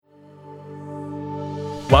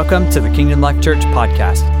Welcome to the Kingdom Life Church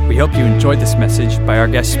podcast. We hope you enjoyed this message by our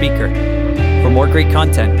guest speaker. For more great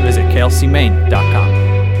content, visit klcmaine.com.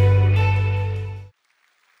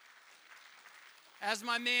 As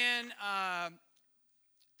my man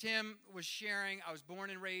Tim was sharing, I was born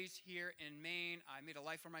and raised here in Maine. I made a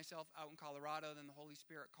life for myself out in Colorado. Then the Holy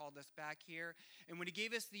Spirit called us back here. And when he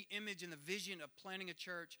gave us the image and the vision of planting a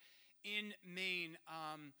church in Maine,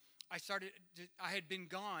 I had been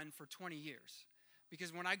gone for 20 years.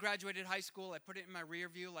 Because when I graduated high school, I put it in my rear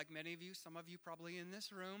view, like many of you, some of you probably in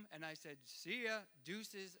this room, and I said, see ya,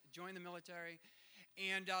 deuces, join the military.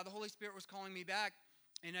 And the Holy Spirit was calling me back,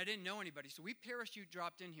 and I didn't know anybody. So we parachute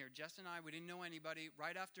dropped in here. Jess and I, we didn't know anybody.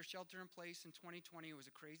 Right after shelter in place in 2020, it was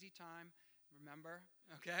a crazy time, remember?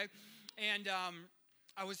 Okay? And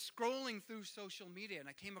I was scrolling through social media, and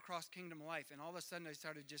I came across Kingdom Life, and all of a sudden I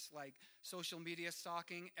started just like social media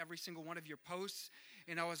stalking every single one of your posts,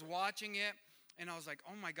 and I was watching it. And I was like,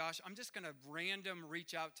 oh my gosh, I'm just going to random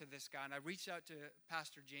reach out to this guy. And I reached out to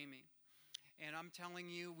Pastor Jamie. And I'm telling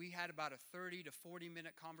you, we had about a 30 to 40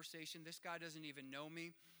 minute conversation. This guy doesn't even know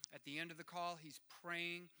me. At the end of the call, he's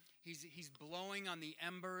praying. He's blowing on the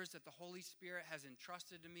embers that the Holy Spirit has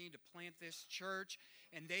entrusted to me to plant this church.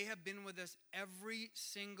 And they have been with us every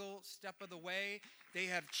single step of the way. They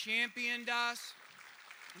have championed us.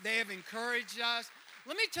 They have encouraged us.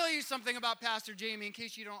 Let me tell you something about Pastor Jamie in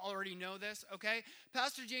case you don't already know this, okay?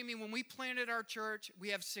 Pastor Jamie, when we planted our church, we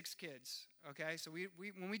have 6 kids, okay? So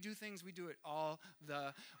when we do things, we do it all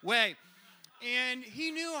the way. And he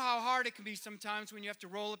knew how hard it can be sometimes when you have to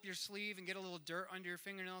roll up your sleeve and get a little dirt under your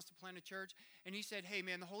fingernails to plant a church. And he said, hey,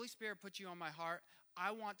 man, the Holy Spirit put you on my heart. I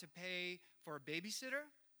want to pay for a babysitter.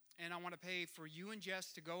 And I want to pay for you and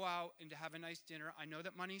Jess to go out and to have a nice dinner. I know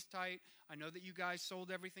that money's tight. I know that you guys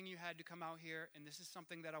sold everything you had to come out here. And this is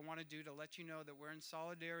something that I want to do to let you know that we're in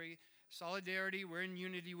solidarity. We're in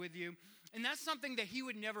unity with you. And that's something that he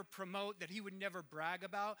would never promote, that he would never brag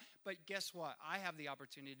about. But guess what? I have the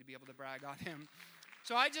opportunity to be able to brag on him.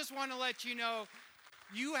 So I just want to let you know,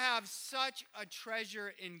 you have such a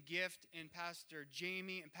treasure and gift in Pastor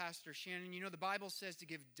Jamie and Pastor Shannon. You know, the Bible says to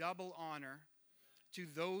give double honor to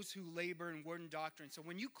those who labor in word and doctrine. So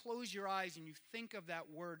when you close your eyes and you think of that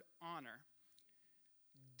word honor,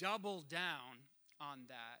 double down on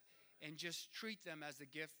that and just treat them as the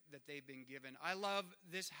gift that they've been given. I love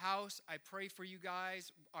this house. I pray for you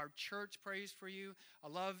guys. Our church prays for you. I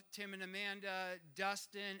love Tim and Amanda,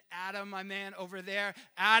 Dustin, Adam, my man over there.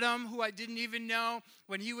 Adam, who I didn't even know.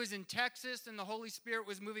 When he was in Texas and the Holy Spirit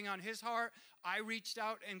was moving on his heart, I reached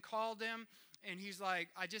out and called him. And he's like,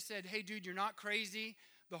 I just said, hey, dude, you're not crazy.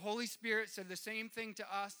 The Holy Spirit said the same thing to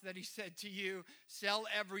us that he said to you. Sell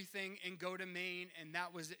everything and go to Maine. And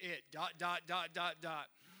that was it. ...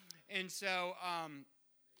 And so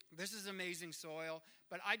this is amazing soil.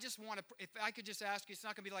 But I just want to, if I could just ask you, it's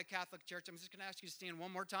not going to be like Catholic Church. I'm just going to ask you to stand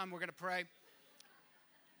one more time. We're going to pray.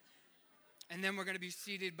 And then we're going to be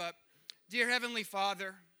seated. But dear Heavenly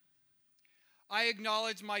Father, I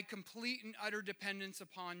acknowledge my complete and utter dependence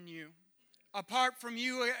upon you. Apart from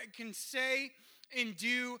you, I can say and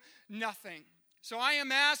do nothing. So I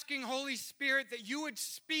am asking, Holy Spirit, that you would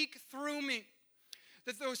speak through me,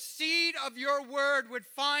 that the seed of your word would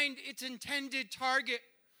find its intended target,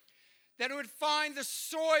 that it would find the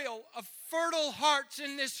soil of fertile hearts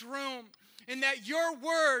in this room, and that your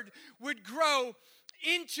word would grow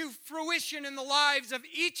into fruition in the lives of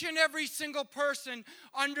each and every single person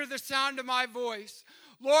under the sound of my voice.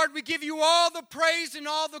 Lord, we give you all the praise and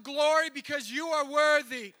all the glory because you are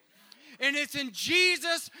worthy. And it's in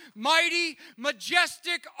Jesus' mighty,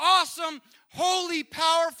 majestic, awesome, holy,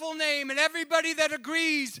 powerful name. And everybody that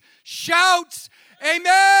agrees shouts,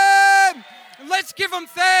 amen. And let's give him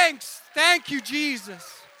thanks. Thank you, Jesus.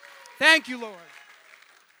 Thank you, Lord.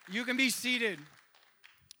 You can be seated.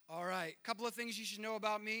 All right. A couple of things you should know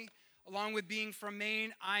about me. Along with being from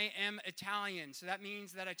Maine, I am Italian. So that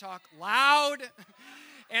means that I talk loud.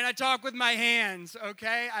 And I talk with my hands,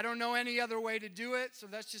 okay? I don't know any other way to do it, so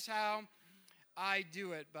that's just how I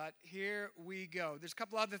do it. But here we go. There's a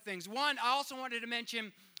couple other things. One, I also wanted to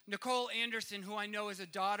mention Nicole Anderson, who I know is a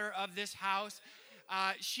daughter of this house.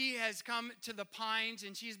 She has come to the Pines,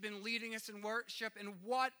 and she's been leading us in worship. And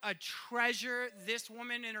what a treasure this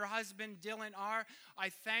woman and her husband, Dylan, are. I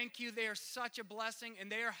thank you. They are such a blessing, and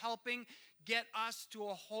they are helping get us to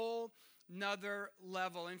a whole another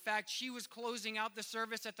level. In fact, she was closing out the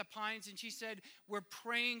service at the Pines, and she said, we're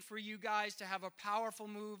praying for you guys to have a powerful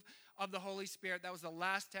move of the Holy Spirit. That was the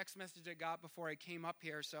last text message I got before I came up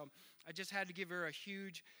here, so I just had to give her a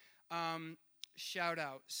huge shout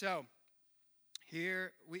out. So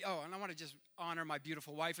And I want to just honor my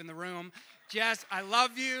beautiful wife in the room. Jess, I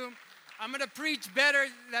love you. I'm going to preach better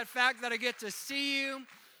that fact that I get to see you.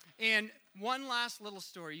 And one last little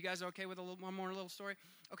story. You guys okay with one more little story?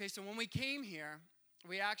 Okay, so when we came here,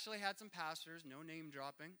 we actually had some pastors, no name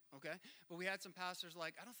dropping, okay? But we had some pastors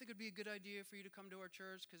like, I don't think it'd be a good idea for you to come to our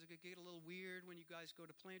church because it could get a little weird when you guys go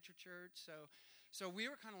to plant your church. So we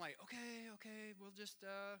were kind of like, okay, we'll just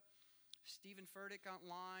Stephen Furtick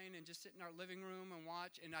online and just sit in our living room and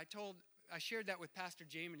watch. And I shared that with Pastor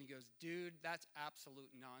James, and he goes, dude, that's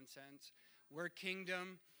absolute nonsense. We're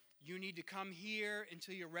Kingdom. You need to come here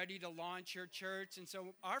until you're ready to launch your church. And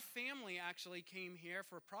so our family actually came here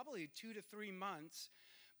for probably 2 to 3 months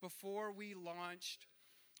before we launched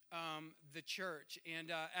the church.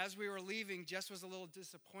 And as we were leaving, Jess was a little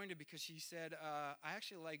disappointed because she said, I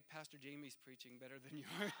actually like Pastor Jamie's preaching better than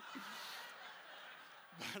yours.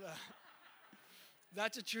 But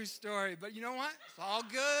that's a true story. But you know what? It's all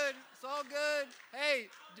good. It's all good. Hey,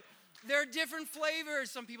 there are different flavors.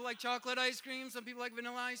 Some people like chocolate ice cream. Some people like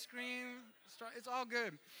vanilla ice cream. It's all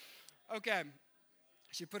good. Okay.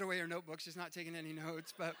 She put away her notebook. She's not taking any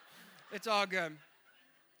notes, but it's all good.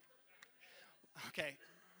 Okay.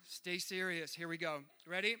 Stay serious. Here we go.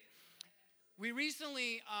 Ready? We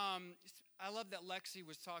recently, I love that Lexi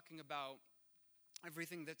was talking about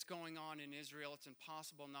everything that's going on in Israel. It's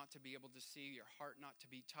impossible not to be able to see, your heart not to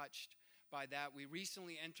be touched by that. We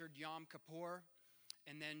recently entered Yom Kippur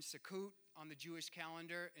and then Sukkot on the Jewish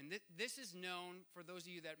calendar. And this is known, for those of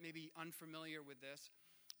you that may be unfamiliar with this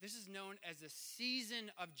is known as a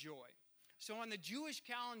season of joy. So on the Jewish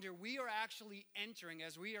calendar, we are actually entering,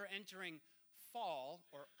 as we are entering fall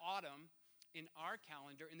or autumn in our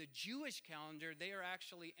calendar, in the Jewish calendar, they are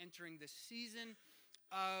actually entering the season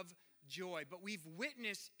of joy. But we've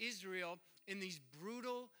witnessed Israel in these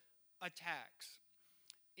brutal attacks.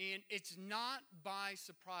 And it's not by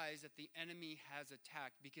surprise that the enemy has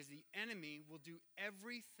attacked, because the enemy will do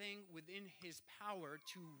everything within his power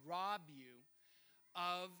to rob you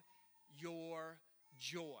of your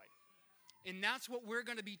joy. And that's what we're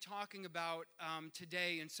going to be talking about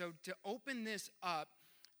today. And so to open this up,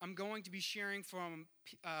 I'm going to be sharing from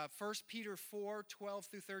 1 Peter 4, 12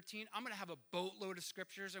 through 13. I'm going to have a boatload of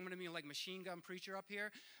scriptures. I'm going to be like machine gun preacher up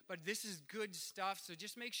here. But this is good stuff. So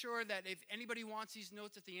just make sure that if anybody wants these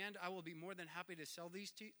notes at the end, I will be more than happy to sell these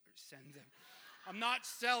to you. Send them. I'm not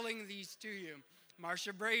selling these to you.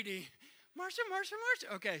 Marsha Brady. Marsha.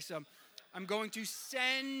 Okay, so I'm going to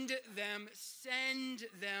send them,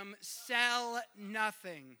 sell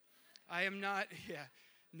nothing. I am not,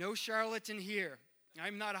 no charlatan here.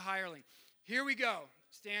 I'm not a hireling. Here we go.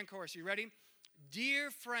 Stand course. You ready? Dear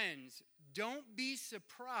friends, don't be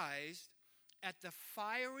surprised at the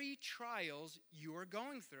fiery trials you are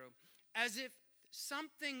going through, as if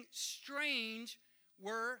something strange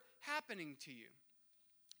were happening to you.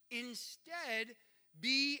 Instead,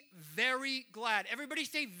 be very glad. Everybody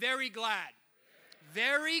say very glad.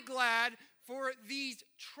 Very glad, for these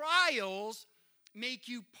trials make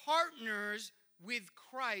you partners with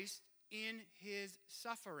Christ in his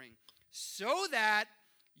suffering, so that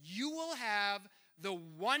you will have the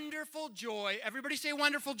wonderful joy, everybody say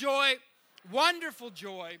wonderful joy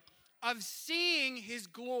of seeing his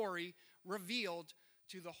glory revealed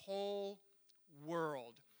to the whole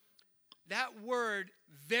world. That word,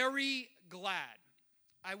 very glad.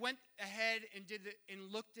 I went ahead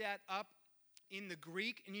and looked that up in the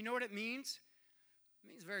Greek, and you know what it means? It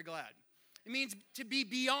means very glad. It means to be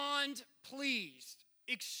beyond pleased,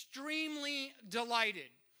 extremely delighted,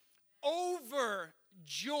 overjoyed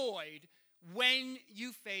when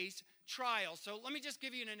you face trials. So let me just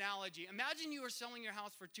give you an analogy. Imagine you are selling your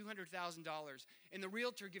house for $200,000 and the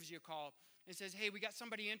realtor gives you a call and says, hey, we got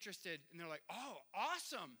somebody interested. And they're like, oh,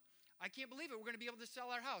 awesome. I can't believe it. We're going to be able to sell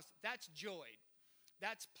our house. That's joyed.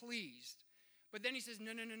 That's pleased. But then he says,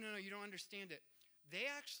 no, you don't understand it. They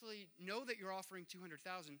actually know that you're offering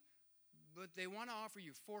 $200,000, but they want to offer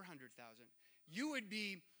you $400,000. You would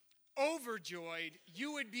be overjoyed.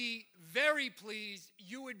 You would be very pleased.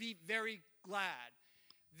 You would be very glad.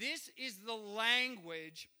 This is the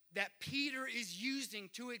language that Peter is using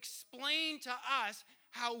to explain to us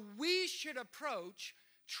how we should approach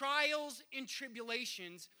trials and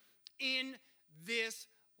tribulations in this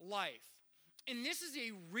life. And this is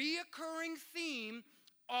a reoccurring theme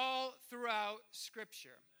all throughout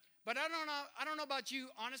Scripture. But I don't know about you.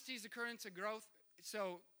 Honesty is the currency of growth.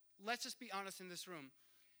 So let's just be honest in this room.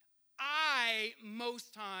 I,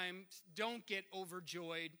 most times, don't get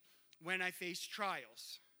overjoyed when I face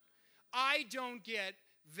trials. I don't get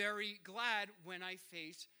very glad when I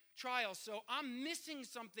face trials. So I'm missing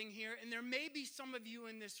something here, and there may be some of you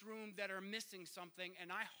in this room that are missing something,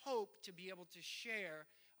 and I hope to be able to share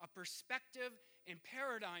a perspective and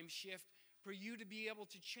paradigm shift for you to be able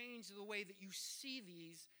to change the way that you see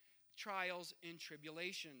these trials and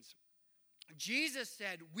tribulations. Jesus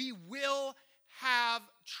said, we will have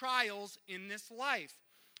trials in this life.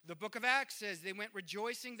 The book of Acts says they went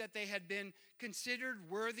rejoicing that they had been considered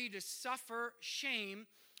worthy to suffer shame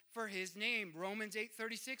for his name. Romans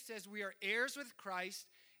 8:36 says we are heirs with Christ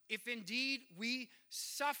if indeed we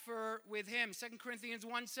suffer with him. 2 Corinthians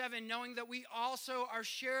 1:7, knowing that we also are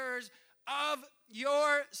sharers of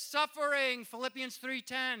your suffering. Philippians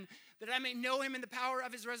 3:10, that I may know him in the power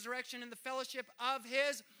of his resurrection and the fellowship of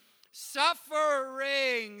his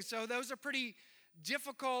suffering. So those are pretty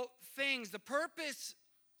difficult things. The purpose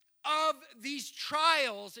of these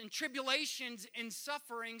trials and tribulations and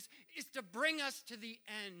sufferings is to bring us to the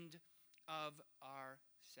end of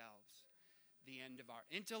ourselves, the end of our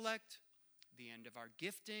intellect, the end of our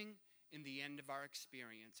gifting, and the end of our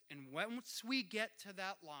experience. And once we get to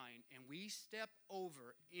that line and we step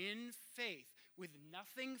over in faith with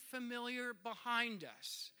nothing familiar behind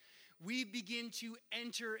us, we begin to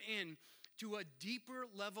enter in to a deeper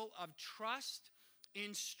level of trust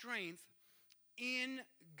and strength in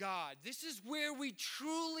God. This is where we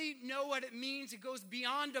truly know what it means. It goes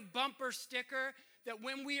beyond a bumper sticker, that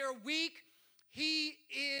when we are weak, he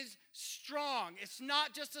is strong. It's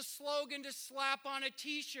not just a slogan to slap on a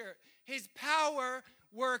t-shirt. His power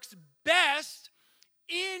works best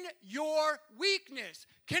in your weakness.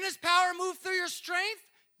 Can his power move through your strength?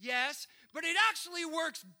 Yes, but it actually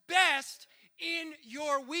works best in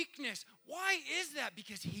your weakness. Why is that?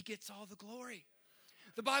 Because he gets all the glory.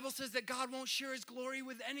 The Bible says that God won't share his glory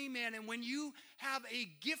with any man. And when you have a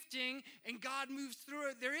gifting and God moves through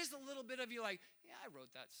it, there is a little bit of you like, yeah, I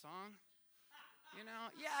wrote that song. You know,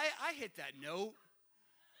 yeah, I hit that note.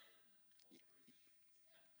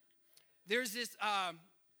 There's this,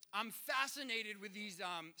 I'm fascinated with these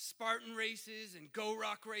Spartan races and Go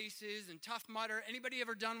Ruck races and Tough Mudder. Anybody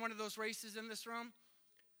ever done one of those races in this room?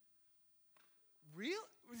 Real?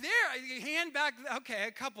 There, hand back. Okay,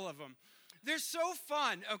 a couple of them. They're so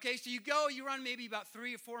fun, okay? So you run maybe about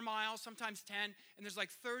 3 or 4 miles, sometimes 10, and there's like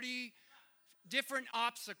 30 different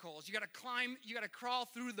obstacles. You got to climb, you got to crawl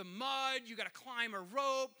through the mud, you got to climb a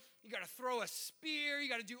rope, you got to throw a spear, you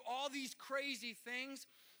got to do all these crazy things.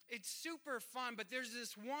 It's super fun, but there's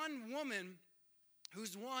this one woman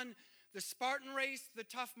who's won the Spartan race, the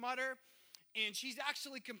Tough Mudder, and she's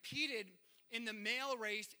actually competed in the male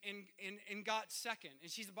race and got second.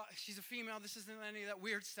 And she's a female. This isn't any of that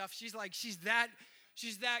weird stuff. She's that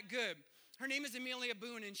good. Her name is Amelia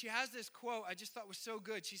Boone, and she has this quote I just thought was so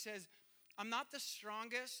good. She says, I'm not the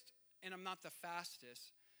strongest and I'm not the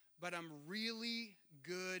fastest, but I'm really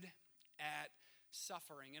good at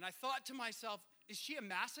suffering. And I thought to myself, is she a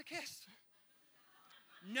masochist?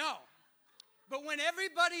 No. But when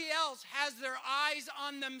everybody else has their eyes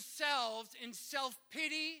on themselves in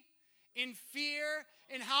self-pity, in fear,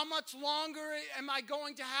 and how much longer am I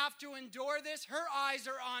going to have to endure this? Her eyes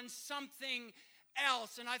are on something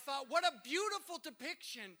else. And I thought, what a beautiful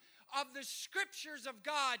depiction of the scriptures of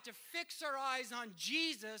God to fix our eyes on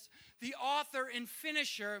Jesus, the author and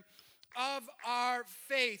finisher of our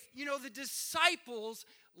faith. You know, the disciples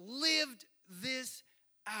lived this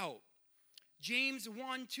out. James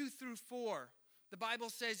 1:2-4. The Bible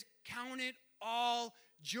says, count it all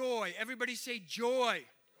joy. Everybody say joy.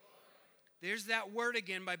 There's that word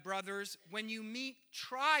again, my brothers. When you meet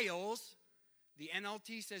trials, the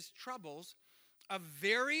NLT says troubles, of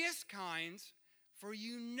various kinds, for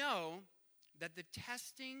you know that the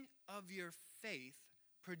testing of your faith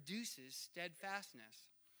produces steadfastness.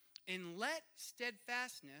 And let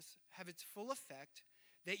steadfastness have its full effect,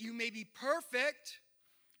 that you may be perfect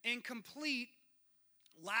and complete,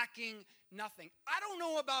 lacking nothing. I don't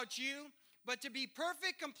know about you, but to be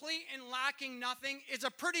perfect, complete, and lacking nothing is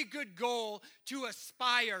a pretty good goal to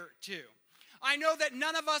aspire to. I know that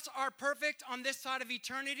none of us are perfect on this side of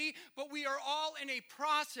eternity, but we are all in a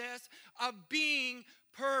process of being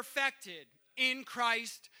perfected in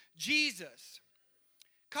Christ Jesus.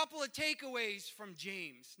 Couple of takeaways from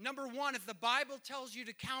James. Number one, if the Bible tells you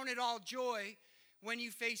to count it all joy when you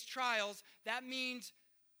face trials, that means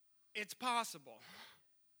it's possible.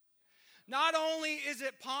 Not only is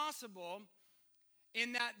it possible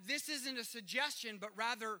in that this isn't a suggestion, but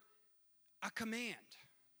rather a command.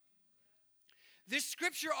 This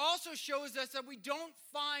scripture also shows us that we don't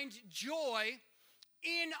find joy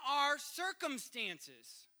in our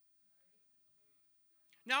circumstances.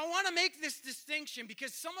 Now, I want to make this distinction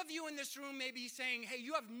because some of you in this room may be saying, hey,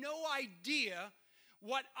 you have no idea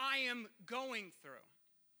what I am going through.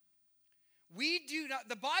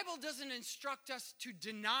 The Bible doesn't instruct us to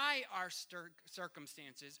deny our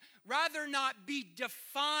circumstances, rather not be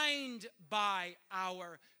defined by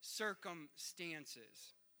our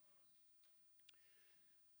circumstances.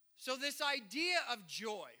 So this idea of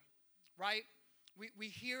joy, right? We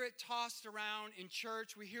hear it tossed around in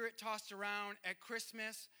church. We hear it tossed around at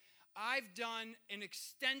Christmas. I've done an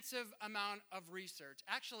extensive amount of research.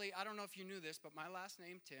 Actually, I don't know if you knew this, but my last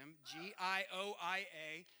name, Tim, Gioia,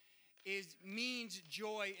 means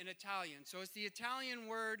joy in Italian. So it's the Italian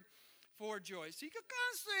word for joy. So you can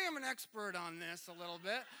kind of say I'm an expert on this a little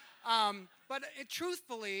bit. But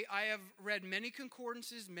truthfully, I have read many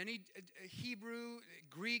concordances, many Hebrew,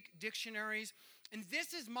 Greek dictionaries, and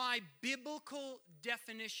this is my biblical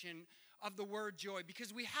definition of the word joy,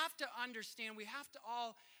 because we have to understand, we have to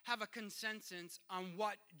all have a consensus on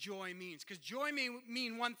what joy means. Because joy may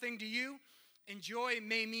mean one thing to you, and joy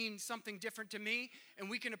may mean something different to me, and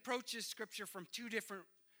we can approach this scripture from two different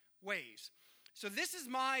ways. So this is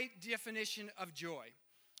my definition of joy.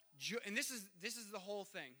 And this is the whole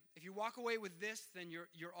thing. If you walk away with this, then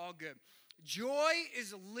you're all good. Joy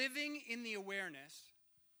is living in the awareness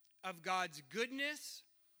of God's goodness,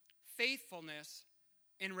 faithfulness,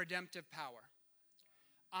 and redemptive power.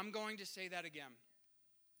 I'm going to say that again.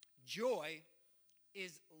 Joy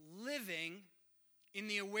is living in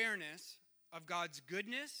the awareness of God's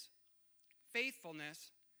goodness,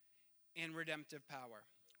 faithfulness, and redemptive power.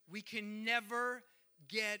 We can never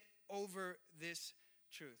get over this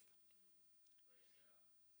truth.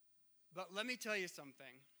 But let me tell you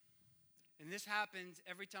something. And this happens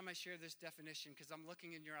every time I share this definition, because I'm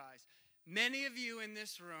looking in your eyes. Many of you in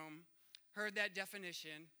this room heard that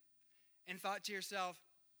definition and thought to yourself,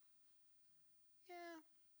 yeah,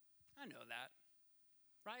 I know that,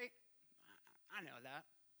 right? I know that.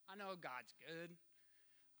 I know God's good.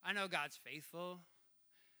 I know God's faithful.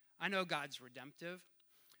 I know God's redemptive.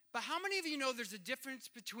 But how many of you know there's a difference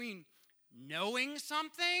between knowing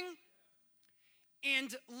something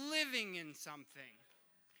and living in something?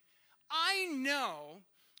 I know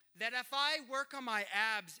that if I work on my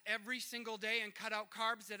abs every single day and cut out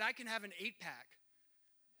carbs, that I can have an 8-pack.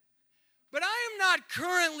 But I am not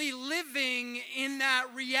currently living in that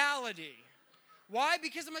reality. Why?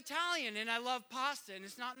 Because I'm Italian and I love pasta and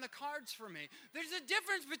it's not in the cards for me. There's a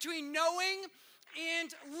difference between knowing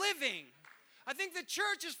and living. I think the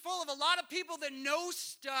church is full of a lot of people that know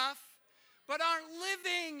stuff but aren't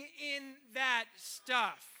living in that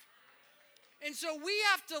stuff. And so we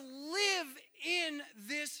have to live in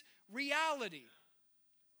this reality.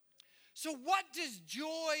 So what does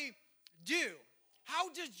joy do? How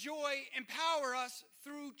does joy empower us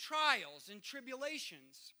through trials and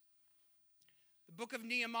tribulations? The book of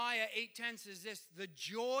Nehemiah 8:10 says this: the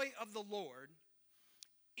joy of the Lord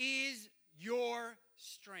is your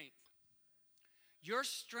strength. Your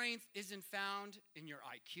strength isn't found in your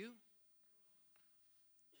IQ,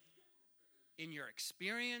 in your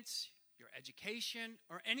experience, your education,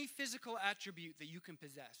 or any physical attribute that you can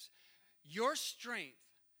possess. Your strength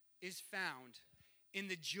is found in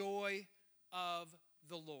the joy of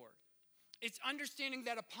the Lord. It's understanding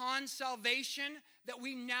that upon salvation, that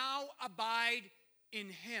we now abide in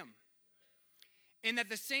Him. And that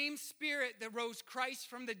the same Spirit that rose Christ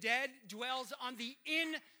from the dead dwells on the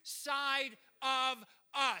inside of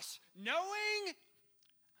us. Knowing,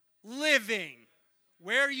 living.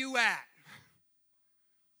 Where are you at?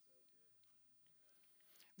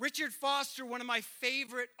 Richard Foster, one of my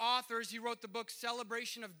favorite authors, he wrote the book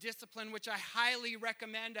Celebration of Discipline, which I highly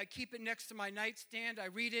recommend. I keep it next to my nightstand. I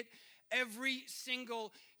read it every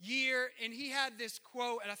single year. And he had this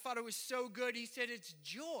quote, and I thought it was so good. He said, it's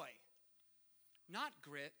joy, not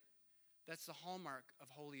grit, that's the hallmark of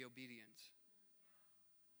holy obedience.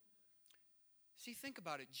 See, think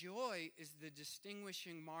about it. Joy is the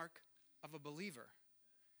distinguishing mark of a believer.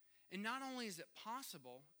 And not only is it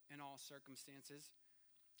possible in all circumstances,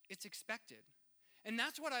 it's expected. And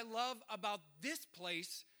that's what I love about this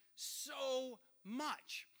place so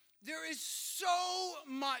much. There is so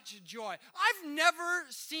much joy. I've never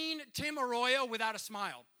seen Tim Arroyo without a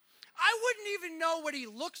smile. I wouldn't even know what he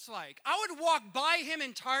looks like. I would walk by him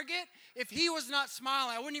in Target. If he was not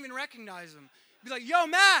smiling, I wouldn't even recognize him. Be like, yo,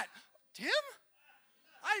 Matt, Tim?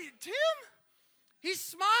 Tim? He's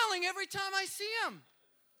smiling every time I see him.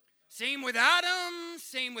 Same with Adam,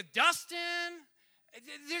 same with Dustin.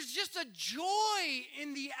 There's just a joy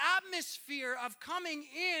in the atmosphere of coming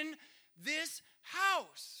in this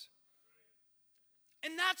house.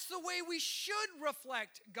 And that's the way we should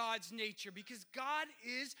reflect God's nature, because God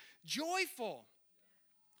is joyful.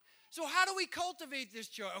 So how do we cultivate this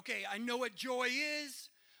joy? Okay, I know what joy is.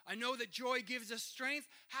 I know that joy gives us strength.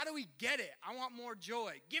 How do we get it? I want more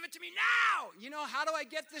joy. Give it to me now. How do I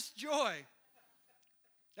get this joy?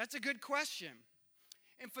 That's a good question.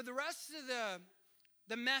 And for the rest of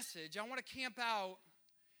the message, I want to camp out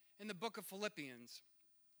in the book of Philippians.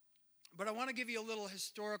 But I want to give you a little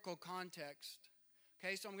historical context.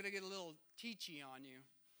 Okay, so I'm going to get a little teachy on you.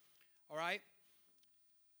 All right?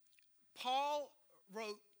 Paul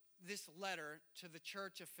wrote this letter to the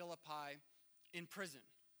church of Philippi in prison.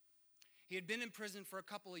 He had been in prison for a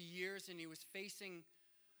couple of years, and he was facing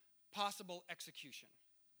possible execution.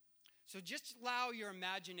 So just allow your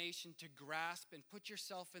imagination to grasp and put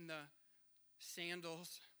yourself in the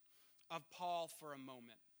sandals of Paul for a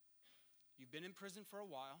moment. You've been in prison for a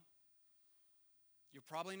while. You're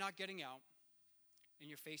probably not getting out, and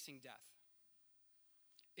you're facing death.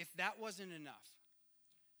 If that wasn't enough,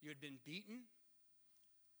 you had been beaten,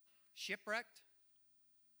 shipwrecked,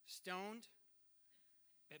 stoned,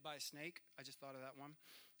 bit by a snake. I just thought of that one.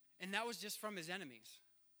 And that was just from his enemies.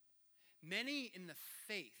 Many in the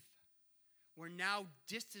faith were now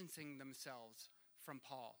distancing themselves from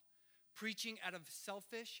Paul, preaching out of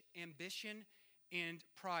selfish ambition and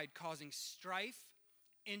pride, causing strife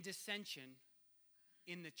and dissension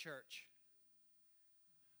in the church.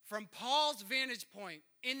 From Paul's vantage point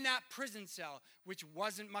in that prison cell, which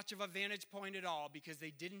wasn't much of a vantage point at all because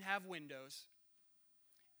they didn't have windows,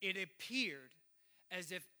 it appeared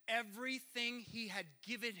as if everything he had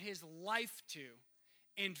given his life to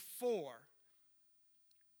and for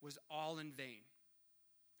was all in vain.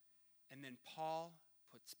 And then Paul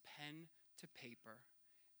puts pen to paper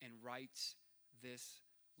and writes this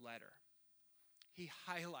letter. He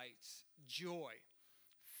highlights joy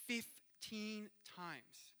 15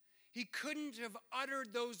 times. He couldn't have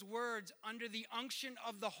uttered those words under the unction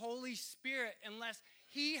of the Holy Spirit unless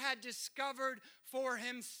he had discovered for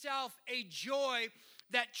himself a joy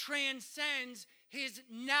that transcends his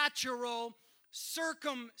natural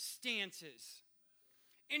circumstances.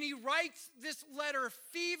 And he writes this letter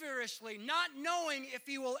feverishly, not knowing if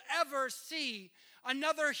he will ever see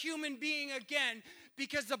another human being again,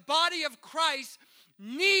 because the body of Christ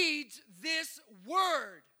needs this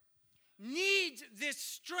word, needs this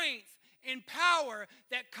strength and power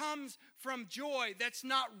that comes from joy that's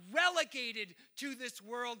not relegated to this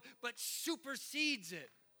world, but supersedes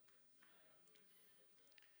it.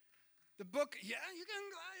 The book,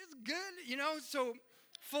 it's good, so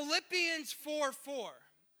Philippians 4:4,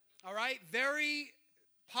 all right? Very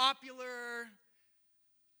popular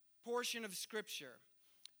portion of Scripture.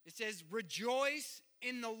 It says, rejoice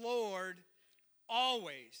in the Lord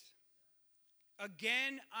always.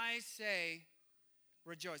 Again, I say,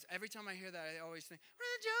 rejoice. Every time I hear that, I always think,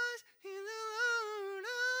 rejoice in the Lord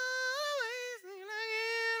always. And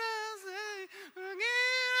again I say,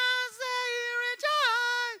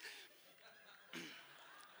 rejoice.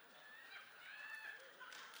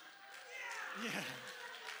 Yeah.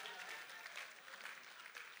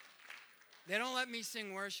 They don't let me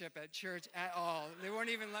sing worship at church at all. They won't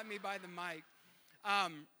even let me by the mic.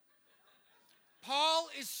 Paul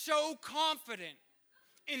is so confident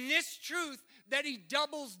in this truth that he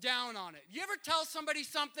doubles down on it. You ever tell somebody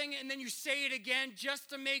something and then you say it again just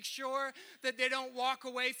to make sure that they don't walk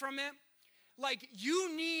away from it? Like,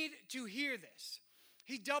 you need to hear this.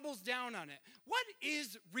 He doubles down on it. What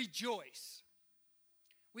is rejoice?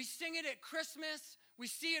 We sing it at Christmas. We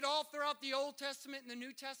see it all throughout the Old Testament and the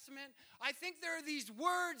New Testament. I think there are these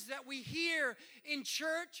words that we hear in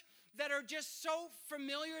church that are just so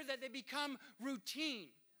familiar that they become routine.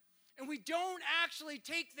 And we don't actually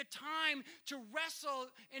take the time to wrestle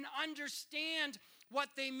and understand what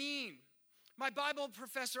they mean. My Bible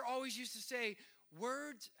professor always used to say,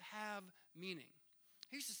 words have meaning.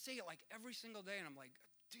 He used to say it like every single day, and I'm like,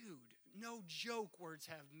 dude, no joke, words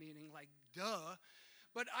have meaning, like, duh.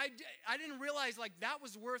 But I didn't realize like that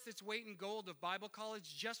was worth its weight in gold of Bible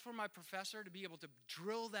college just for my professor to be able to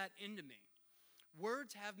drill that into me.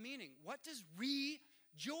 Words have meaning. What does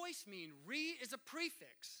rejoice mean? Re is a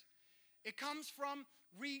prefix. It comes from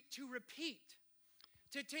to repeat.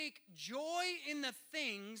 To take joy in the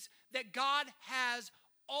things that God has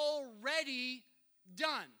already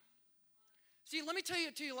done. See, let me tell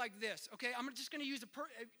it to you like this, okay? I'm just going to use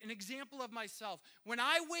an example of myself. When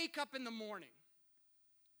I wake up in the morning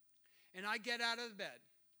and I get out of the bed,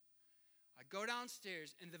 I go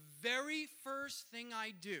downstairs, and the very first thing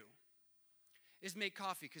I do is make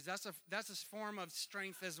coffee, because that's a form of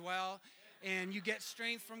strength as well. And you get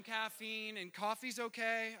strength from caffeine, and coffee's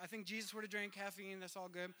okay. I think Jesus would have drank caffeine. That's all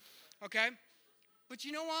good, okay? But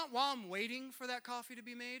you know what? While I'm waiting for that coffee to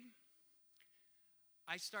be made,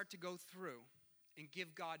 I start to go through and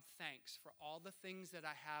give God thanks for all the things that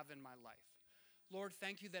I have in my life. Lord,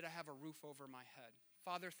 thank you that I have a roof over my head.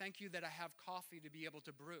 Father, thank you that I have coffee to be able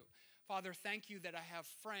to brew. Father, thank you that I have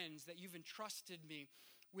friends, that you've entrusted me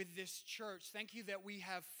with this church. Thank you that we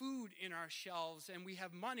have food in our shelves and we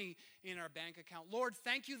have money in our bank account. Lord,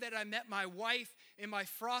 thank you that I met my wife in my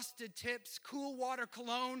Frosted Tips, Cool Water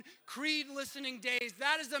Cologne, Creed listening days.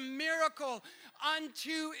 That is a miracle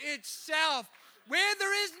unto itself. Where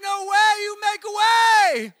there is no way, you make a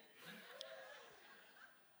way.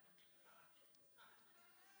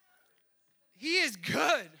 He is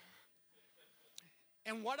good.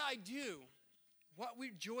 And what I do, what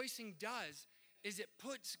rejoicing does, is it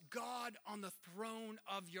puts God on the throne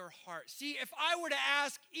of your heart. See, if I were to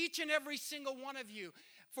ask each and every single one of you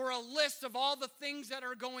for a list of all the things that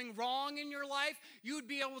are going wrong in your life, you would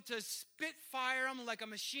be able to spit fire them like a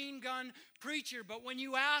machine gun preacher. But when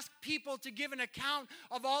you ask people to give an account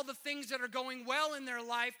of all the things that are going well in their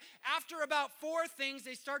life, after about 4 things,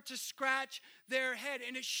 they start to scratch their head.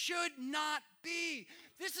 And it should not be.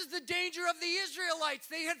 This is the danger of the Israelites.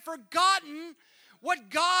 They had forgotten what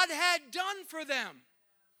God had done for them.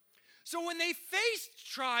 So when they faced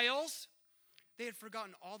trials, they had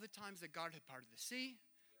forgotten all the times that God had parted the sea,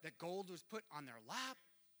 that gold was put on their lap.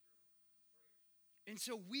 And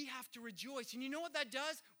so we have to rejoice. And you know what that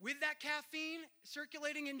does? With that caffeine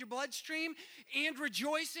circulating in your bloodstream and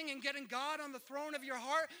rejoicing and getting God on the throne of your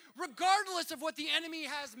heart, regardless of what the enemy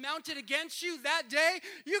has mounted against you that day,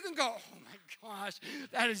 you can go, oh my gosh,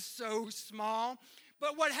 that is so small.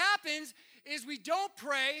 But what happens is we don't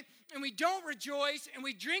pray and we don't rejoice and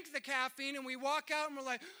we drink the caffeine and we walk out and we're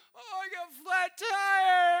like, oh, I got a flat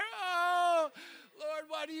tire. Oh, Lord,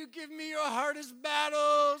 why do you give me your hardest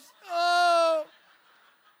battles? Oh.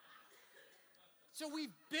 So we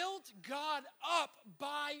built God up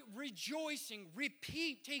by rejoicing.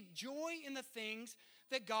 Repeat, take joy in the things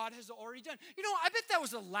that God has already done. You know, I bet that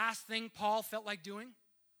was the last thing Paul felt like doing.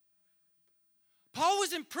 Paul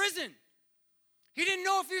was in prison. He didn't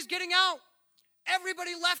know if he was getting out.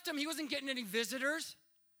 Everybody left him. He wasn't getting any visitors.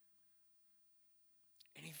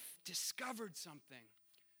 And he discovered something.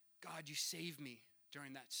 God, you saved me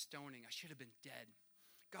during that stoning. I should have been dead.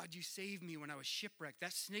 God, you saved me when I was shipwrecked.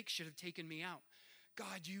 That snake should have taken me out.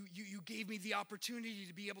 God, you gave me the opportunity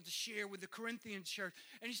to be able to share with the Corinthian church.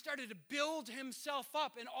 And he started to build himself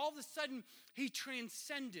up. And all of a sudden, he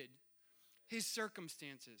transcended his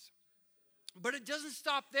circumstances. But it doesn't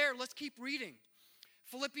stop there. Let's keep reading.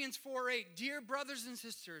 Philippians 4:8, dear brothers and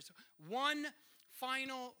sisters, one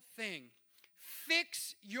final thing.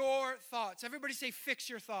 Fix your thoughts. Everybody say, fix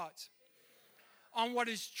your thoughts. On what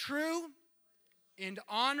is true and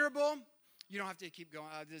honorable. You don't have to keep going.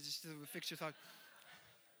 Just fix your thoughts.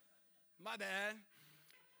 My bad.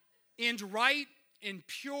 And right and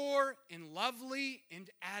pure and lovely and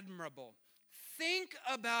admirable. Think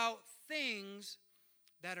about things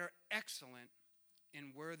that are excellent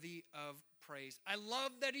and worthy of praise. I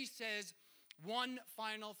love that he says one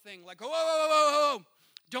final thing. Like, whoa.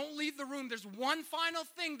 Don't leave the room. There's one final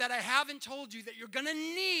thing that I haven't told you that you're going to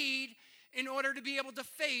need in order to be able to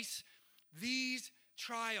face these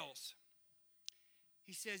trials.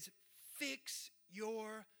 He says, fix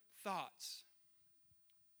your thoughts.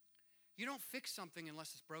 You don't fix something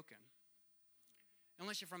unless it's broken.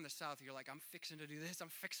 Unless you're from the South, you're like, I'm fixing to do this, I'm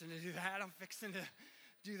fixing to do that, I'm fixing to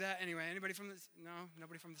do that. Anyway, anybody from this? No,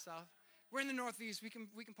 nobody from the South? We're in the Northeast. We can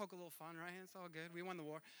poke a little fun, right? It's all good. We won the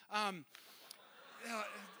war.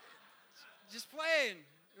 Just playing.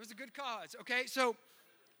 It was a good cause, okay? So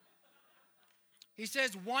he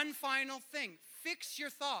says one final thing. Fix your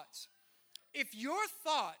thoughts. If your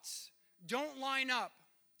thoughts don't line up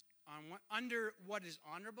under what is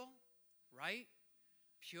honorable, right,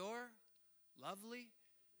 pure, lovely,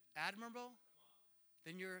 admirable,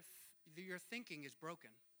 then your thinking is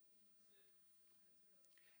broken.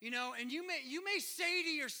 You know, and you may say to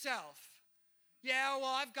yourself, yeah,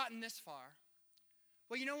 well, I've gotten this far.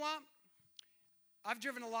 Well, you know what? I've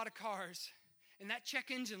driven a lot of cars, and that check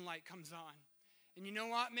engine light comes on. And you know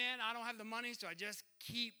what, man? I don't have the money, so I just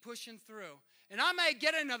keep pushing through. And I may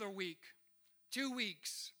get another week, 2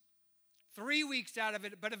 weeks, 3 weeks out of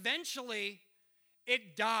it, but eventually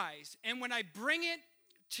it dies. And when I bring it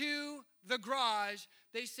to the garage,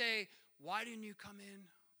 they say, why didn't you come in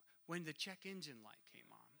when the check engine light came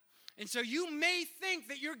on? And so you may think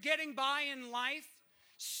that you're getting by in life,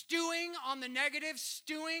 stewing on the negative,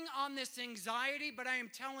 stewing on this anxiety, but I am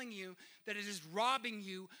telling you that it is robbing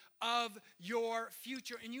you of your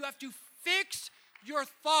future. And you have to fix your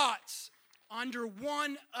thoughts under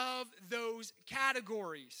one of those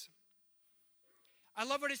categories. I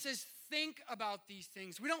love what it says, think about these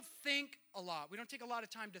things. We don't think a lot. We don't take a lot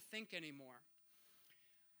of time to think anymore.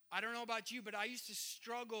 I don't know about you, but I used to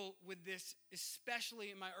struggle with this,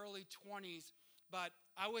 especially in my early 20s, but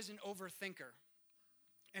I was an overthinker.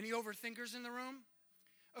 Any overthinkers in the room?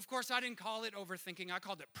 Of course, I didn't call it overthinking. I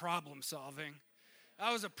called it problem solving.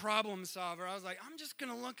 I was a problem solver. I was like, I'm just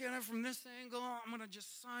going to look at it from this angle. I'm going to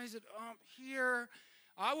just size it up here.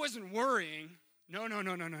 I wasn't worrying. No.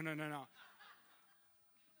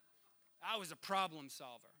 I was a problem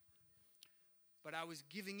solver. But I was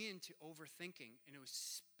giving in to overthinking, and it was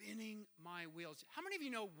spinning my wheels. How many of you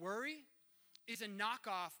know worry is a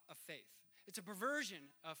knockoff of faith? It's a perversion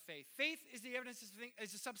of faith. Faith is the evidence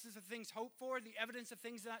is the substance of things hoped for, the evidence of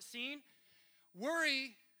things not seen.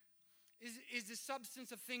 Worry is the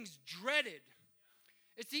substance of things dreaded.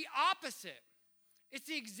 It's the opposite. It's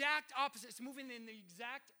the exact opposite. It's moving in the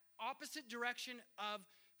exact opposite direction of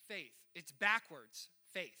faith. It's backwards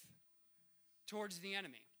faith towards the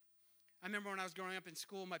enemy. I remember when I was growing up in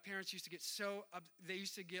school, my parents used to get so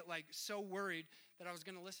worried that I was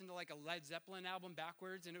going to listen to like a Led Zeppelin album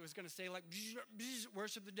backwards, and it was going to say like,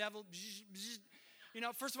 worship the devil. You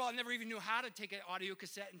know, first of all, I never even knew how to take an audio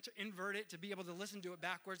cassette and to invert it to be able to listen to it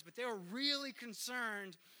backwards, but they were really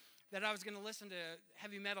concerned that I was going to listen to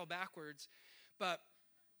heavy metal backwards. But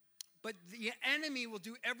the enemy will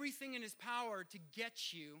do everything in his power to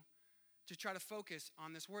get you to try to focus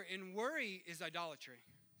on this worry. And worry is idolatry.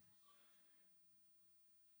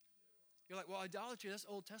 You're like, well, idolatry, that's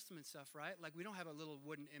Old Testament stuff, right? Like, we don't have a little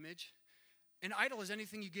wooden image. An idol is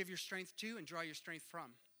anything you give your strength to and draw your strength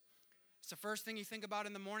from. It's the first thing you think about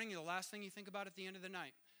in the morning and the last thing you think about at the end of the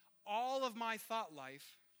night. All of my thought life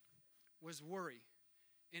was worry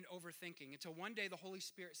and overthinking until one day the Holy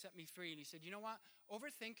Spirit set me free and he said, you know what?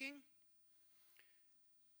 Overthinking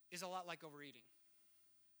is a lot like overeating.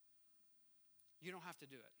 You don't have to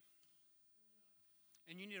do it.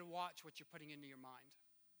 And you need to watch what you're putting into your mind.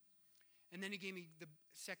 And then he gave me the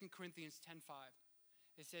 2 Corinthians 10:5.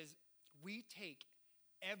 It says, we take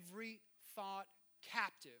every thought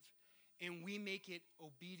captive and we make it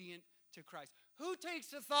obedient to Christ. Who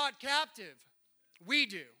takes a thought captive? We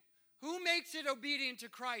do. Who makes it obedient to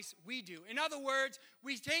Christ? We do. In other words,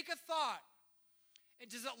 we take a thought. And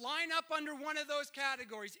does it line up under one of those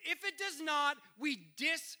categories? If it does not, we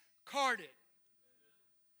discard it.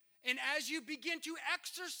 And as you begin to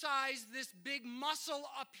exercise this big muscle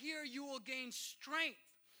up here, you will gain strength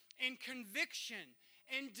and conviction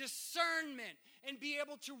and discernment and be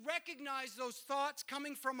able to recognize those thoughts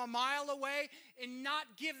coming from a mile away and not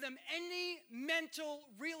give them any mental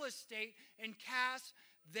real estate and cast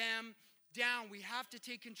them down. We have to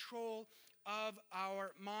take control of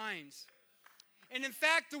our minds. And in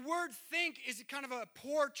fact, the word think is kind of a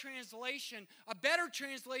poor translation. A better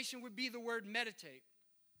translation would be the word meditate.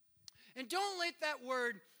 And don't let that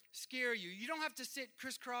word scare you. You don't have to sit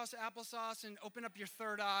crisscross applesauce and open up your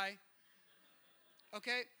third eye.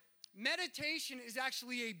 Okay? Meditation is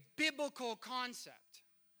actually a biblical concept.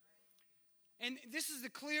 And this is the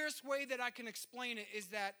clearest way that I can explain it, is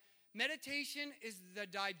that meditation is the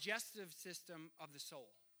digestive system of the soul.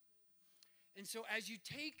 And so as you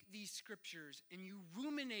take these scriptures and you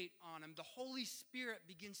ruminate on them, the Holy Spirit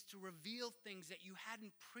begins to reveal things that you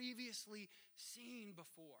hadn't previously seen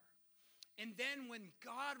before. And then when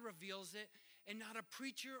God reveals it, and not a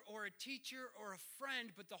preacher or a teacher or a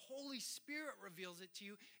friend, but the Holy Spirit reveals it to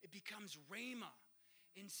you, it becomes rhema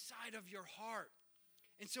inside of your heart.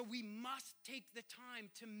 And so we must take the time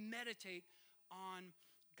to meditate on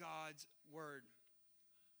God's word.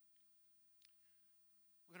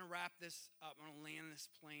 We're going to wrap this up. I'm going to land this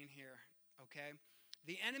plane here, okay?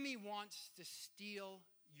 The enemy wants to steal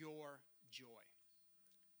your joy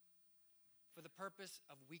for the purpose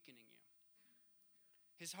of weakening you.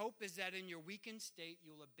 His hope is that in your weakened state,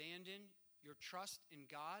 you'll abandon your trust in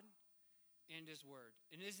God and his word.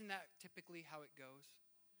 And isn't that typically how it goes?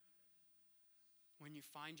 When you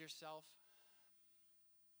find yourself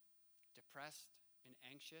depressed and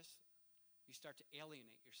anxious, you start to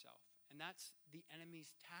alienate yourself. And that's the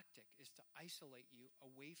enemy's tactic, is to isolate you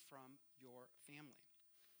away from your family.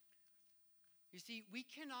 You see, we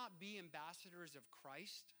cannot be ambassadors of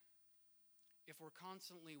Christ if we're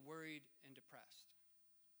constantly worried and depressed.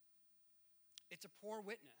 It's a poor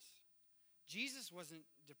witness. Jesus wasn't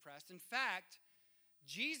depressed. In fact,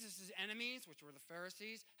 Jesus' enemies, which were the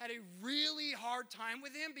Pharisees, had a really hard time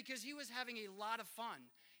with him because he was having a lot of fun.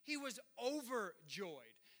 He was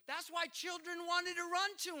overjoyed. That's why children wanted to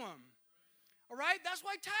run to him. All right? That's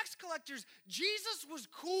why tax collectors, Jesus was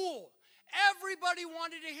cool. Everybody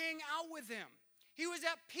wanted to hang out with him. He was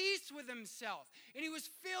at peace with himself, and he was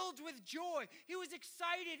filled with joy. He was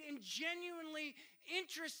excited and genuinely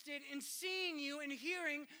interested in seeing you and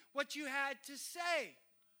hearing what you had to say.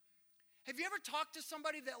 Have you ever talked to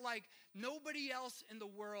somebody that like nobody else in the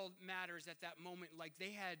world matters at that moment? Like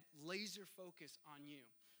they had laser focus on you,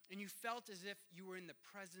 and you felt as if you were in the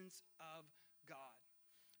presence of God.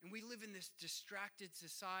 And we live in this distracted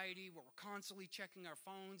society where we're constantly checking our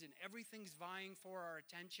phones and everything's vying for our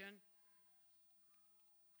attention.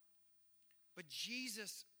 But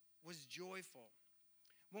Jesus was joyful.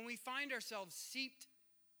 When we find ourselves seeped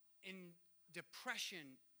in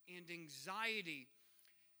depression and anxiety,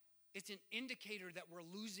 it's an indicator that we're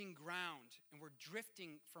losing ground and we're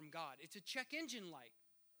drifting from God. It's a check engine light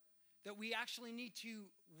that we actually need to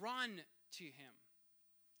run to him.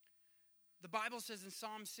 The Bible says in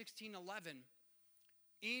Psalm 16:11,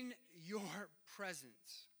 in your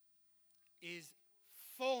presence is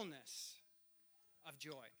fullness of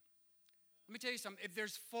joy. Let me tell you something. If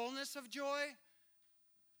there's fullness of joy,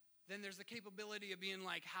 then there's the capability of being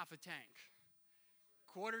like half a tank,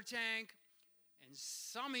 quarter tank, and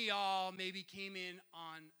some of y'all maybe came in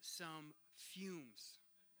on some fumes.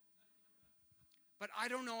 But I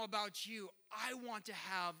don't know about you. I want to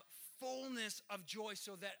have fullness of joy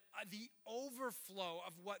so that the overflow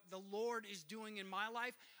of what the Lord is doing in my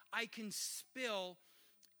life, I can spill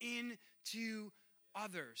into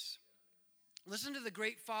others. Listen to the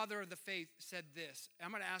great father of the faith said this. I'm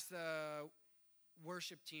going to ask the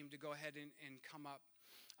worship team to go ahead and come up,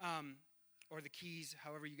 or the keys,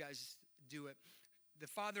 however you guys do it. The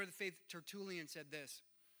father of the faith, Tertullian, said this: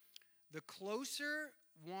 the closer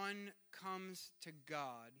one comes to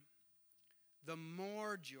God, the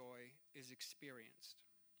more joy is experienced.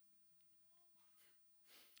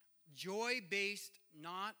 Joy based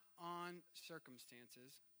not on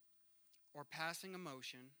circumstances or passing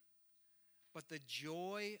emotion, but the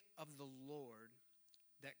joy of the Lord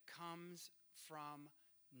that comes from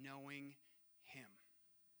knowing him.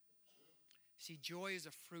 See, joy is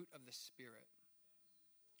a fruit of the Spirit.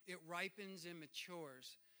 It ripens and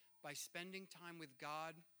matures by spending time with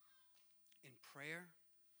God in prayer,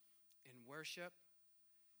 in worship,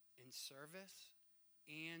 in service,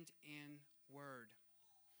 and in word.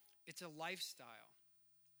 It's a lifestyle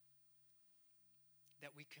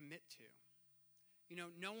that we commit to. You know,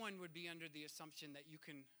 no one would be under the assumption that you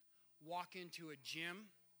can walk into a gym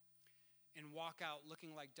and walk out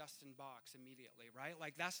looking like Dustin Box immediately, right?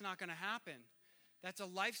 Like, that's not going to happen. That's a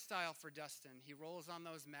lifestyle for Dustin. He rolls on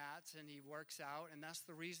those mats and he works out, and that's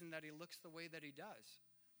the reason that he looks the way that he does.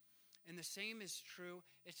 And the same is true.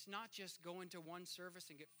 It's not just go into one service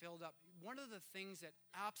and get filled up. One of the things that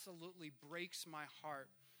absolutely breaks my heart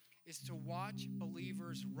is to watch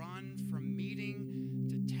believers run from meeting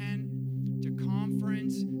to tent to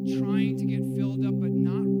conference, trying to get filled up, but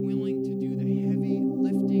not willing to do the heavy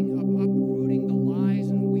lifting of uprooting the lies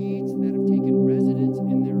and weeds that have taken residence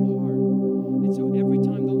in their heart. And so every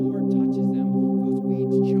time the Lord touches them, those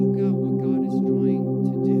weeds choke out what God is trying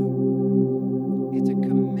to do. It's a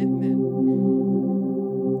commitment.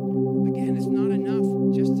 Again, it's not enough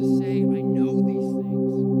just to say, I know these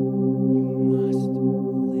things. You must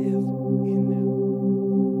live in them.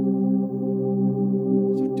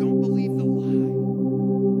 So don't believe the lie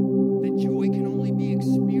that joy can only be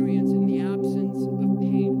experienced in the absence of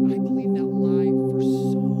pain. I believe that lie for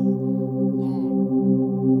so long.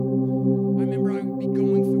 I remember I would be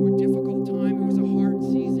going through a difficult time. It was a hard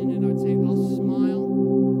season, and I would say, I'll smile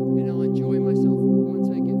and I'll enjoy myself once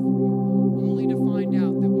I get through it, only to find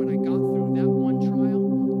out that when I got through that one trial,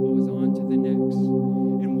 I was on to the next.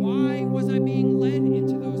 And why was I being led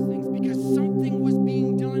into those things? Because something was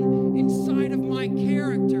being done inside of my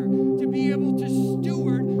character to be able to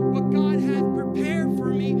steward what God had prepared for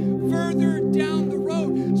me further down the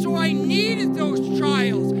road. So I needed those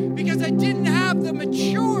trials because I didn't have the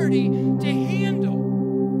maturity to handle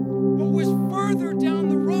what was further down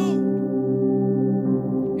the road.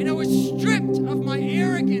 And I was stripped of my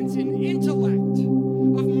arrogance and intellect,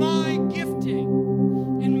 of my gifting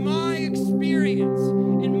and my experience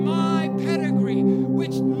and my pedigree,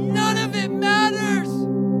 which none of it matters.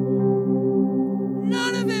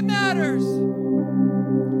 None of it matters.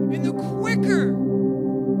 And the quicker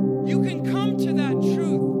you can come to that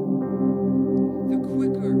truth,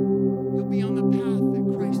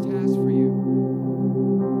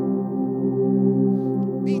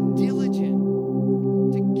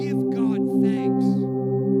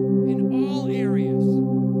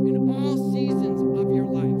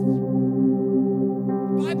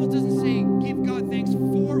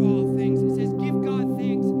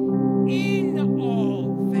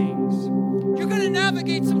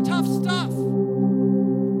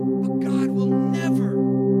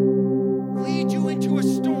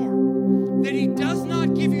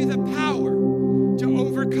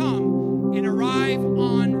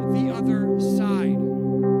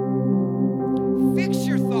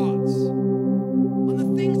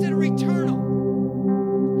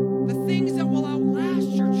 the things that will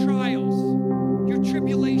outlast your trials, your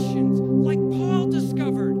tribulations, like Paul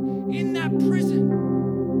discovered in that prison.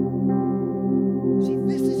 See,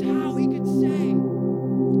 this is how he could say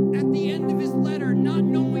at the end of his letter, not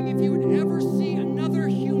knowing if he would ever see another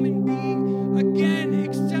human being again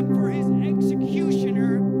except for his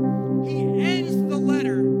executioner, he ends the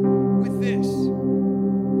letter with this.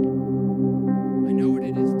 I know what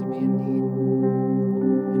it is to be in need,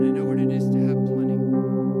 and I know what it is to have plenty.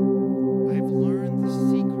 I've learned the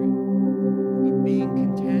secret of being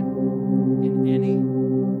content in any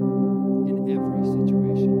and every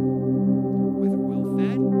situation, whether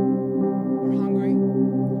well-fed or hungry,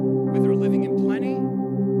 whether living in plenty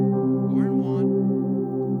or in want.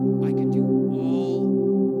 I can do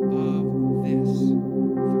all of this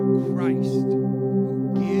through Christ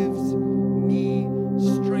who gives me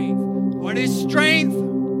strength. What is strength?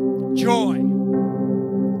 Joy.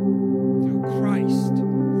 Through Christ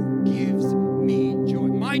who gives me joy.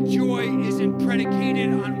 My joy isn't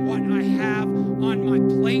predicated on what I have on my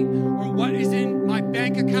plate or what is in my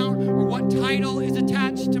bank account or what title is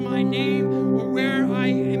attached to my name or where I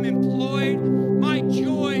am employed. My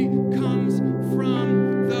joy comes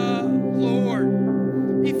from the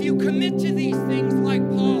Lord. If you commit to these things like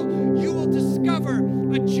Paul, you will discover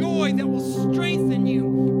a joy that will strengthen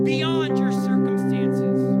you beyond your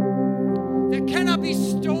circumstances, that cannot be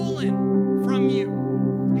stolen from you.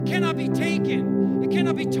 It cannot be taken. It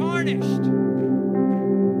cannot be tarnished.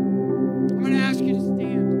 I'm going to ask you to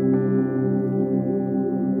stand.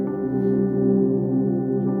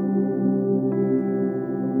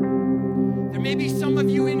 There may be some of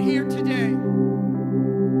you in here today,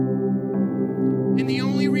 and the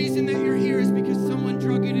only reason that you're here is because someone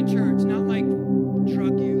drug you to church. Not like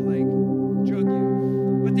drug you,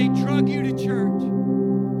 but they drug you to church.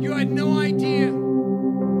 You had no idea.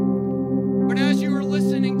 But as you were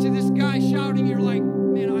listening to this guy shouting, you're like,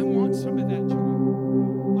 man, I want some of that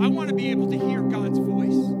joy. I want to be able to hear God's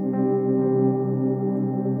voice.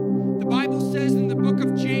 The Bible says in the book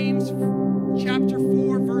of James, chapter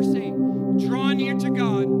 4, verse 8, draw near to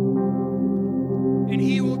God, and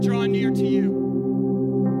he will draw near to you.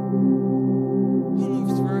 Who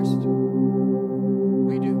moves first?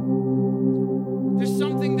 We do. There's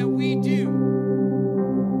something that we do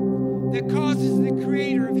that causes the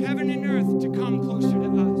creator of heaven and earth to come closer to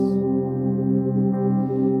us.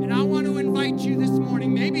 And I want to invite you this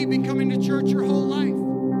morning, maybe you've been coming to church your whole life,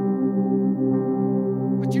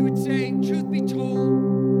 but you would say, truth be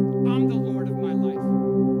told, I'm the Lord of my life.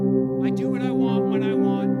 I do what I want when I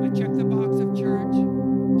want. I check the box of church,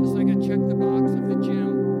 just like I check the box of the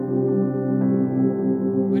gym.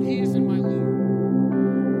 But he isn't my Lord.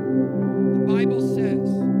 The Bible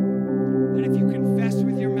says that if you confess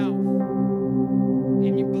with your mouth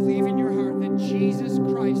and you believe in your heart that Jesus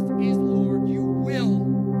Christ is Lord, you will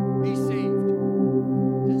be saved.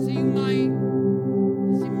 Doesn't say you might,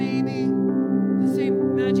 doesn't say maybe, doesn't say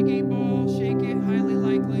magic 8-ball, shake it, highly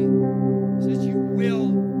likely. It says you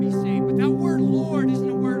will be saved. But that word Lord isn't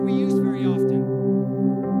a word we use very often.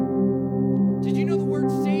 Did you know the word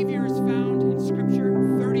Savior is found in Scripture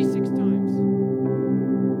 36 times? The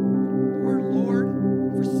word Lord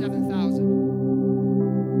for 7,000.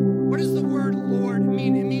 What does the word Lord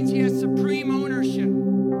mean? It means he has supreme ownership.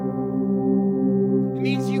 It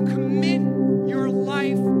means you commit your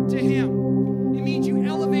life to him. It means you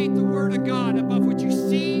elevate the word of God above what you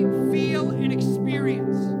see, feel, and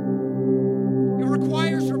experience. It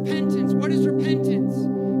requires repentance. What is repentance?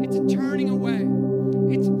 It's a turning away.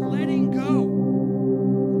 It's letting go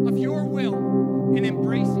of your will and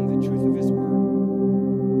embracing the truth of his word.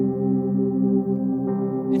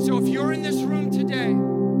 And so if you're in this room today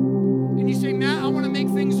and you say, Matt, I want to make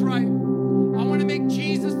things right. I want to make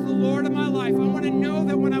Jesus the Lord of my life. I want to know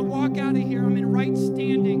that when I walk out of here, I'm in right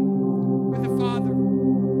standing with the Father.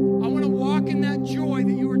 I want to walk in that joy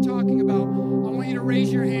that you were talking about. I want you to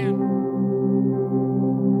raise your hand.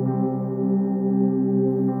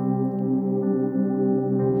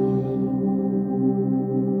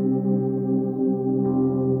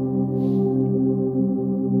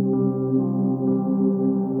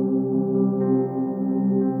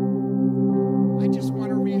 I just want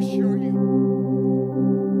to reassure you,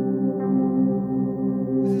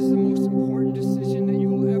 this is the most important decision that you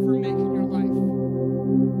will ever make in your life.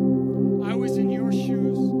 I was in your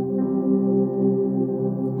shoes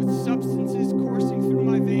with substances coursing through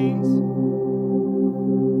my veins,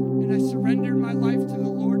 and I surrendered my life to the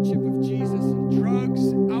Lordship of Jesus, and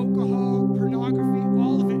drugs, alcohol, pornography,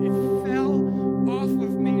 all of it, it fell off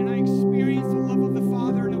of me, and I experienced the love of the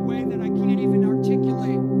Father in a way that I can't even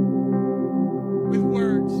articulate with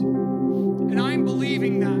words. And I'm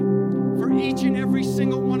believing that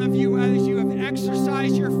single one of you, as you have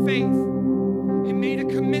exercised your faith and made a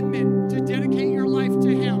commitment to dedicate your life to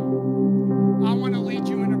Him, I want to lead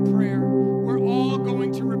you in a prayer. We're all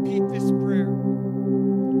going to repeat this prayer.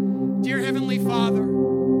 Dear Heavenly Father,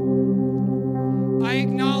 I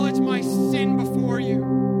acknowledge my sin before you.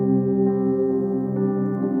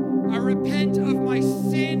 I repent of my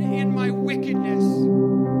sin and my wickedness.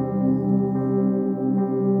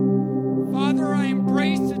 Father, I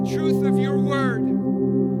embrace the truth of your word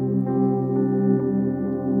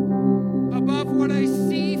above what I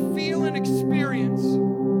see, feel, and experience.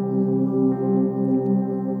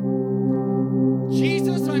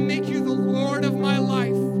 Jesus, I make you the Lord of my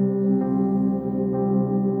life.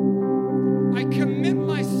 I commit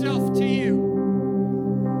myself to you.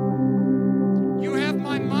 You have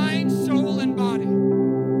my mind, soul, and body.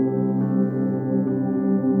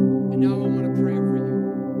 And now I want to pray over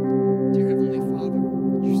you. Dear Heavenly Father,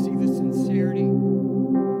 you see the sincerity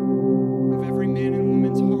of every man and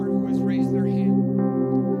woman's heart who has raised their hand.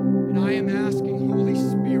 And I am asking, Holy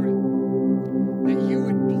Spirit, that you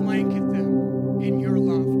would blanket them in your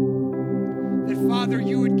love. That, Father,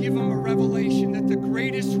 you would give them a revelation that the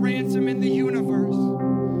greatest ransom in the universe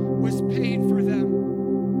was paid for them.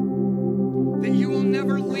 That you will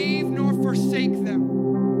never leave nor forsake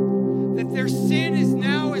them. That their sin is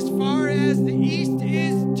now as far as the east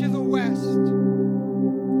is to the west.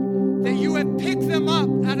 That you have picked them up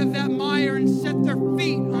out of that mire and set their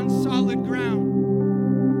feet on solid ground.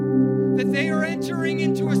 That they are entering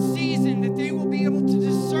into a season that they will be able to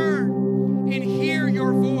discern and hear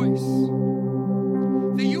your voice.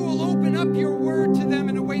 That you will open up your word to them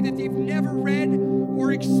in a way that they've never read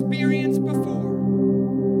or experienced before.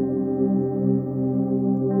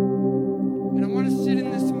 And I want to sit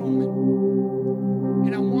in this moment,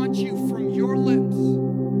 and I want you from your lips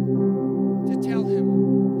to tell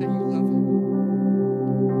him that you love him.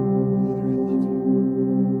 Father, I love you.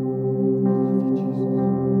 I love you, Jesus.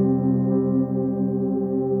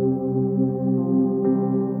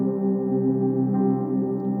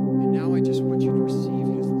 And now I just want you to receive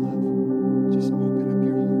his love. Just open up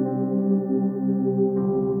your heart.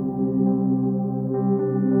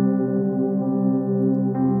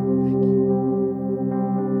 Thank you.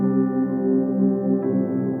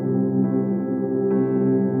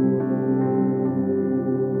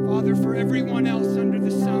 Father, for everyone else under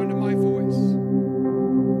the sound of my voice,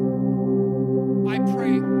 I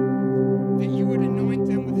pray that you would anoint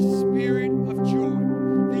them with a spirit of joy,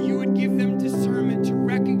 that you would give them discernment to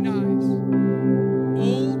recognize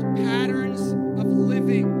old patterns of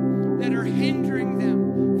living that are hindering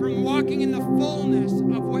them from walking in the fullness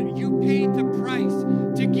of what you paid the price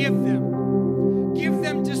to give them. Give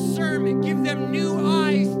them discernment, give them new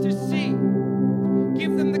eyes to see,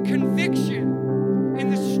 give them the conviction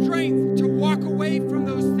and the strength to walk away from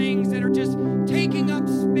those things that are just taking up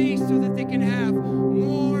space so that they can have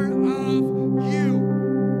more of you.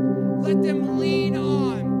 Let them lean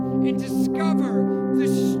on and discover the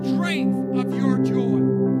strength of your joy.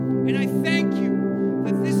 And I thank you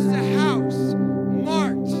that this is a house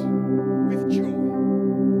marked with joy,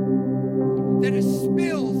 that it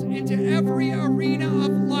spills into every arena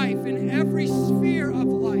of life and every sphere of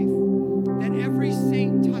life that every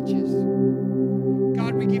saint touches.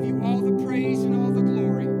 God, we give you all the praise and all the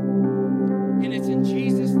glory. And it's in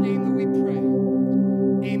Jesus' name that we pray.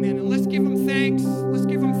 Amen. And let's give him thanks. Let's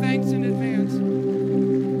give him thanks in advance.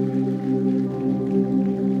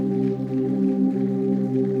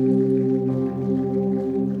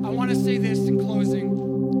 I want to say this in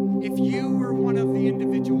closing. If you were one of the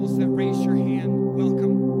individuals that raised your hand,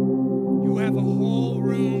 welcome. You have a whole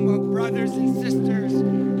room of brothers and sisters.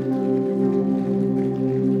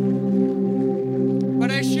 But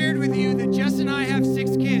I shared with you that Jess and I have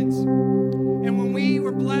 6